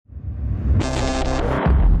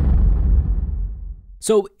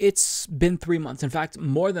So it's been 3 months, in fact,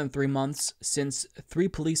 more than 3 months, since 3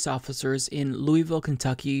 police officers in Louisville,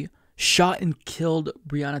 Kentucky shot and killed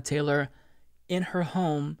Breonna Taylor in her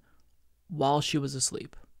home while she was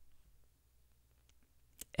asleep.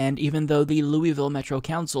 And even though the Louisville Metro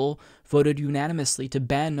Council voted unanimously to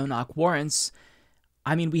ban no-knock warrants,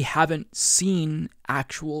 I mean, we haven't seen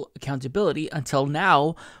actual accountability until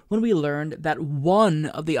now, when we learned that one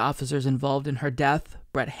of the officers involved in her death,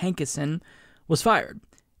 Brett Hankison, was fired.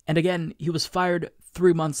 And again, he was fired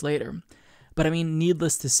 3 months later. But I mean,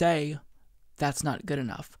 needless to say, that's not good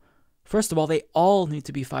enough. First of all, they all need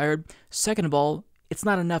to be fired. Second of all, it's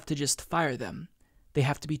not enough to just fire them. They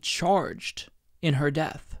have to be charged in her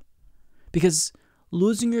death. Because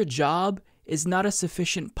losing your job is not a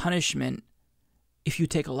sufficient punishment if you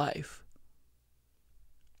take a life.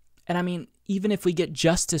 And I mean, even if we get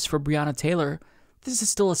justice for Breonna Taylor, this is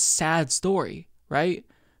still a sad story, right?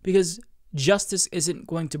 Because justice isn't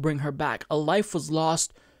going to bring her back. A life was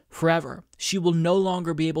lost forever. She will no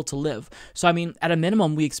longer be able to live. So, I mean, at a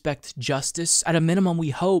minimum, we expect justice. At a minimum,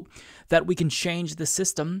 we hope that we can change the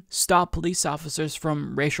system, stop police officers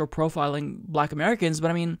from racial profiling Black Americans.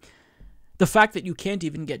 But I mean, the fact that you can't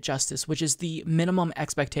even get justice, which is the minimum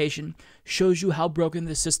expectation, shows you how broken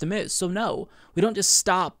this system is. So no, we don't just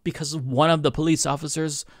stop because one of the police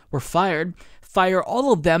officers were fired. Fire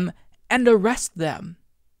all of them and arrest them.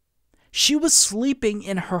 She was sleeping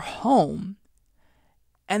in her home,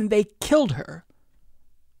 and they killed her.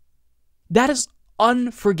 That is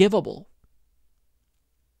unforgivable.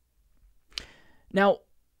 Now,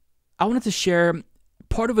 I wanted to share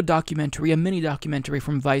part of a documentary, a mini documentary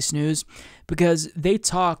from Vice News, because they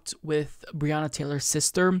talked with Breonna Taylor's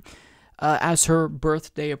sister as her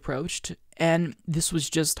birthday approached. And this was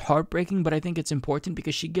just heartbreaking, but I think it's important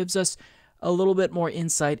because she gives us a little bit more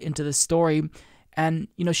insight into the story. And,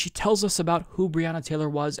 you know, she tells us about who Breonna Taylor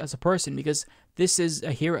was as a person, because this is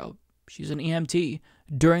a hero. She's an EMT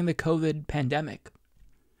during the COVID pandemic.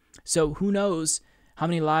 So who knows how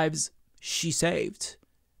many lives she saved.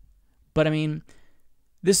 But I mean,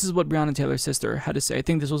 this is what Breonna Taylor's sister had to say. I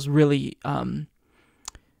think this was really,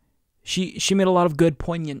 she made a lot of good,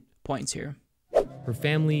 poignant points here. Her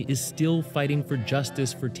family is still fighting for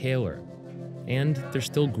justice for Taylor, and they're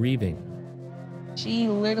still grieving. She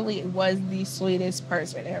literally was the sweetest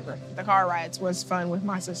person ever. The car rides was fun with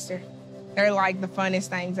my sister. They're like the funnest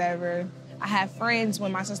things ever. I have friends,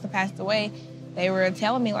 when my sister passed away, they were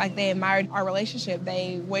telling me like they admired our relationship.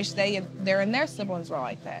 They wish their and their siblings were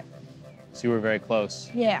like that. So you were very close.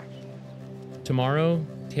 Yeah. Tomorrow,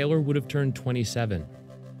 Taylor would have turned 27.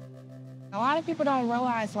 A lot of people don't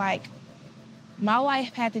realize, like, my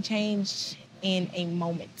life had to change in a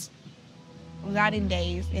moment. Not in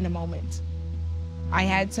days, in a moment. I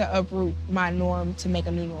had to uproot my norm to make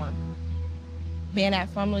a new norm. Being at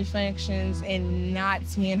family functions and not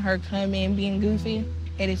seeing her come in being goofy,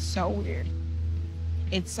 it is so weird.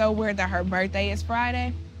 It's so weird that her birthday is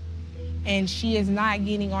Friday, and she is not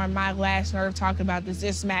getting on my last nerve talking about, does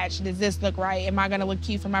this match? Does this look right? Am I gonna look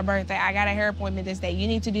cute for my birthday? I got a hair appointment this day. You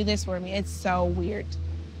need to do this for me. It's so weird.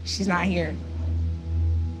 She's not here.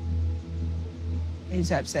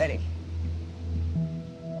 It's upsetting.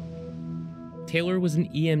 Taylor was an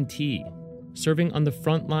EMT, serving on the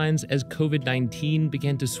front lines as COVID-19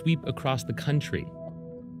 began to sweep across the country.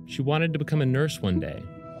 She wanted to become a nurse one day.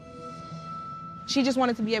 She just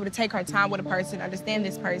wanted to be able to take her time with a person, understand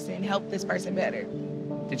this person, help this person better.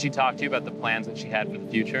 Did she talk to you about the plans that she had for the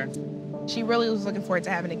future? She really was looking forward to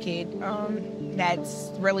having a kid.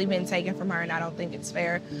 That's really been taken from her, and I don't think it's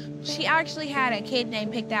fair. She actually had a kid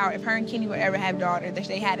name picked out. If her and Kenny would ever have a daughter, that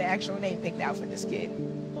they had an actual name picked out for this kid.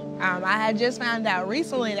 I had just found out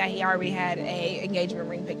recently that he already had an engagement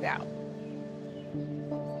ring picked out.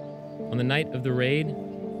 On the night of the raid,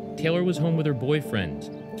 Taylor was home with her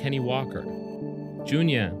boyfriend, Kenny Walker.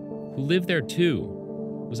 Junia, who lived there too,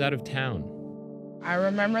 was out of town. I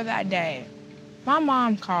remember that day. My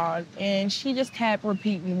mom called, and she just kept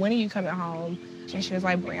repeating, when are you coming home? And she was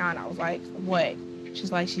like, Breonna. I was like, what?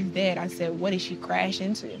 She's like, she's dead. I said, what did she crash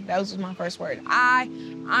into? That was my first word. I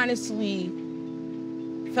honestly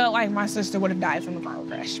felt like my sister would have died from the car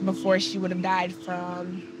crash before she would have died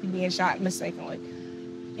from being shot mistakenly.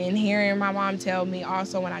 And hearing my mom tell me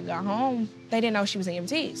also when I got home, they didn't know she was an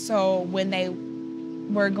EMT. So when they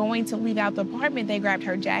were going to leave out the apartment, they grabbed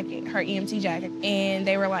her jacket, her EMT jacket, and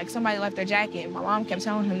they were like, somebody left their jacket. And my mom kept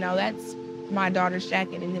telling him, no, that's my daughter's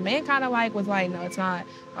jacket. And the man kind of like was like, no, it's not.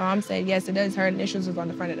 My mom said, yes, it is. Her initials was on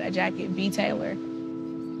the front of that jacket, B. Taylor.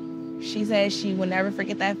 She said she will never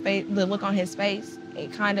forget that face, the look on his face.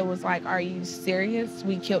 It kind of was like, are you serious?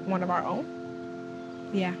 We killed one of our own?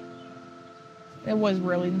 Yeah. It was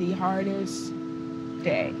really the hardest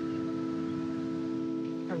day.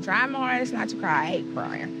 I'm trying my hardest not to cry. I hate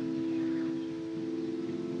crying.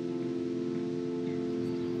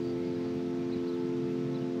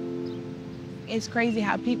 It's crazy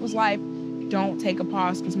how people's life don't take a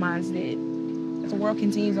pause because mine did. The world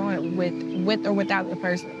continues on with or without the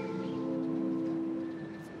person.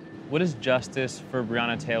 What does justice for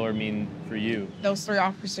Breonna Taylor mean for you? Those 3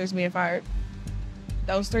 officers being fired.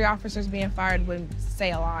 Those 3 officers being fired would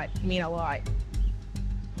say a lot, mean a lot.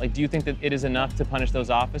 Like, do you think that it is enough to punish those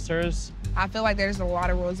officers? I feel like there's a lot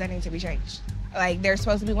of rules that need to be changed. Like, they're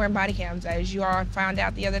supposed to be wearing body cams, as you all found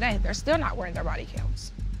out the other day. They're still not wearing their body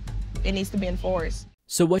cams. It needs to be enforced.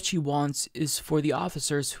 So what she wants is for the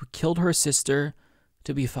officers who killed her sister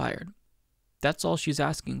to be fired. That's all she's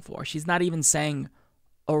asking for. She's not even saying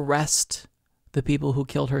arrest the people who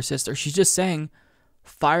killed her sister. She's just saying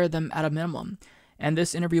fire them at a minimum. And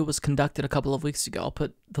this interview was conducted a couple of weeks ago. I'll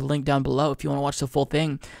put the link down below if you want to watch the full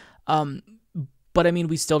thing. But I mean,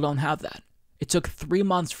 we still don't have that. It took 3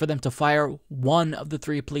 months for them to fire one of the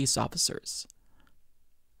 3 police officers.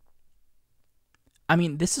 I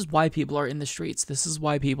mean, this is why people are in the streets. This is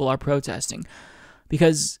why people are protesting.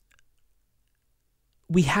 Because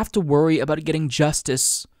we have to worry about getting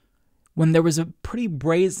justice when there was a pretty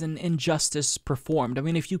brazen injustice performed. I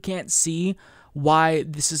mean, if you can't see why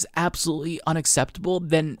this is absolutely unacceptable,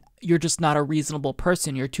 then you're just not a reasonable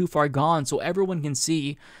person. You're too far gone so everyone can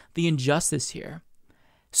see the injustice here.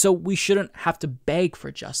 So we shouldn't have to beg for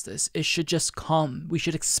justice. It should just come. We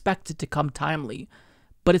should expect it to come timely.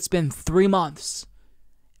 But it's been 3 months,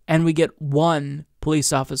 and we get 1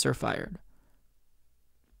 police officer fired.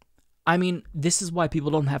 I mean, this is why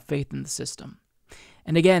people don't have faith in the system.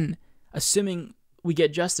 And again, assuming we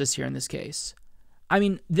get justice here in this case, I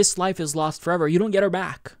mean, this life is lost forever. You don't get her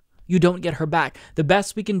back. You don't get her back. The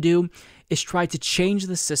best we can do is try to change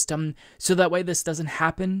the system so that way this doesn't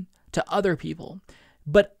happen to other people.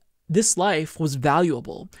 But this life was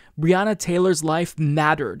valuable. Breonna Taylor's life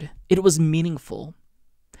mattered. It was meaningful.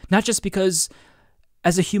 Not just because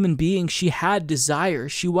as a human being, she had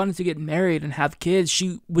desires. She wanted to get married and have kids.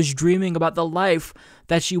 She was dreaming about the life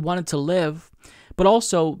that she wanted to live. But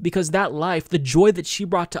also because that life, the joy that she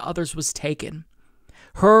brought to others, was taken.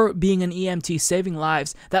 Her being an EMT saving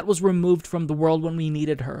lives, that was removed from the world when we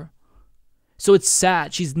needed her. So it's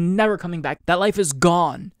sad. She's never coming back. That life is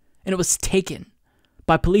gone. And it was taken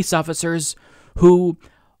by police officers who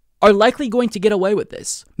are likely going to get away with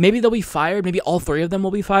this. Maybe they'll be fired. Maybe all 3 of them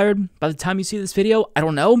will be fired by the time you see this video. I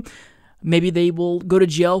don't know. Maybe they will go to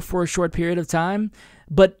jail for a short period of time.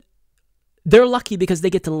 But they're lucky because they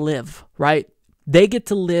get to live, right? They get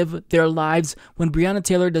to live their lives when Breonna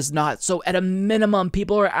Taylor does not. So at a minimum,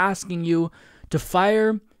 people are asking you to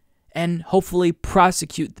fire and hopefully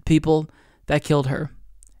prosecute the people that killed her.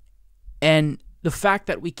 And the fact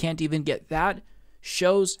that we can't even get that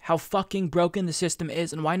shows how fucking broken the system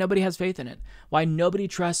is and why nobody has faith in it. Why nobody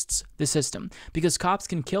trusts the system. Because cops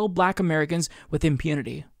can kill Black Americans with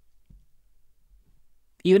impunity.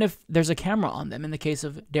 Even if there's a camera on them, in the case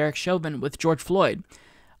of Derek Chauvin with George Floyd.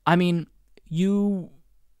 I mean, you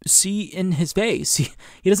see in his face,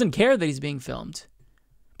 he doesn't care that he's being filmed.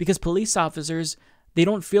 Because police officers, they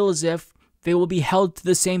don't feel as if they will be held to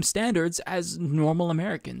the same standards as normal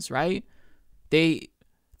Americans, right? They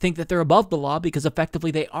think that they're above the law because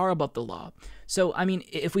effectively they are above the law. So, I mean,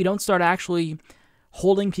 if we don't start actually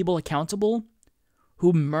holding people accountable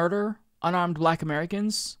who murder unarmed Black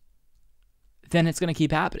Americans, then it's going to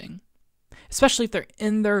keep happening. Especially if they're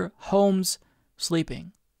in their homes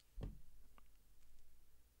sleeping.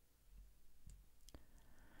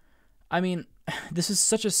 I mean, this is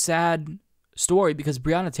such a sad story because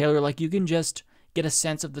Breonna Taylor, like, you can just get a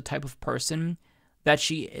sense of the type of person that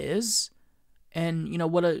she is. And, you know,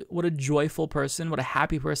 what a joyful person, what a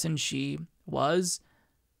happy person she was.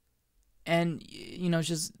 And, you know, it's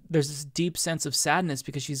just, there's this deep sense of sadness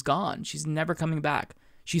because she's gone. She's never coming back.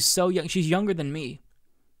 She's so young. She's younger than me.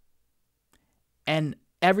 And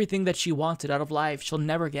everything that she wanted out of life, she'll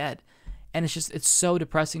never get. And it's just, it's so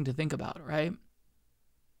depressing to think about, right?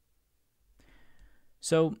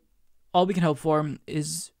 So all we can hope for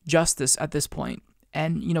is justice at this point.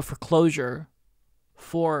 And, you know, for closure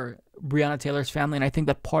for Breonna Taylor's family. And I think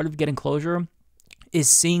that part of getting closure is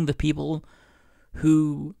seeing the people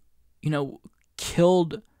who, you know,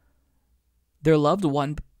 killed their loved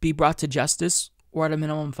one be brought to justice or at a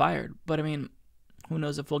minimum fired. But I mean, who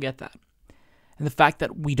knows if we'll get that. And the fact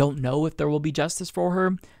that we don't know if there will be justice for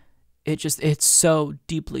her, it's so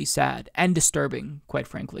deeply sad and disturbing, quite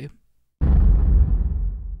frankly.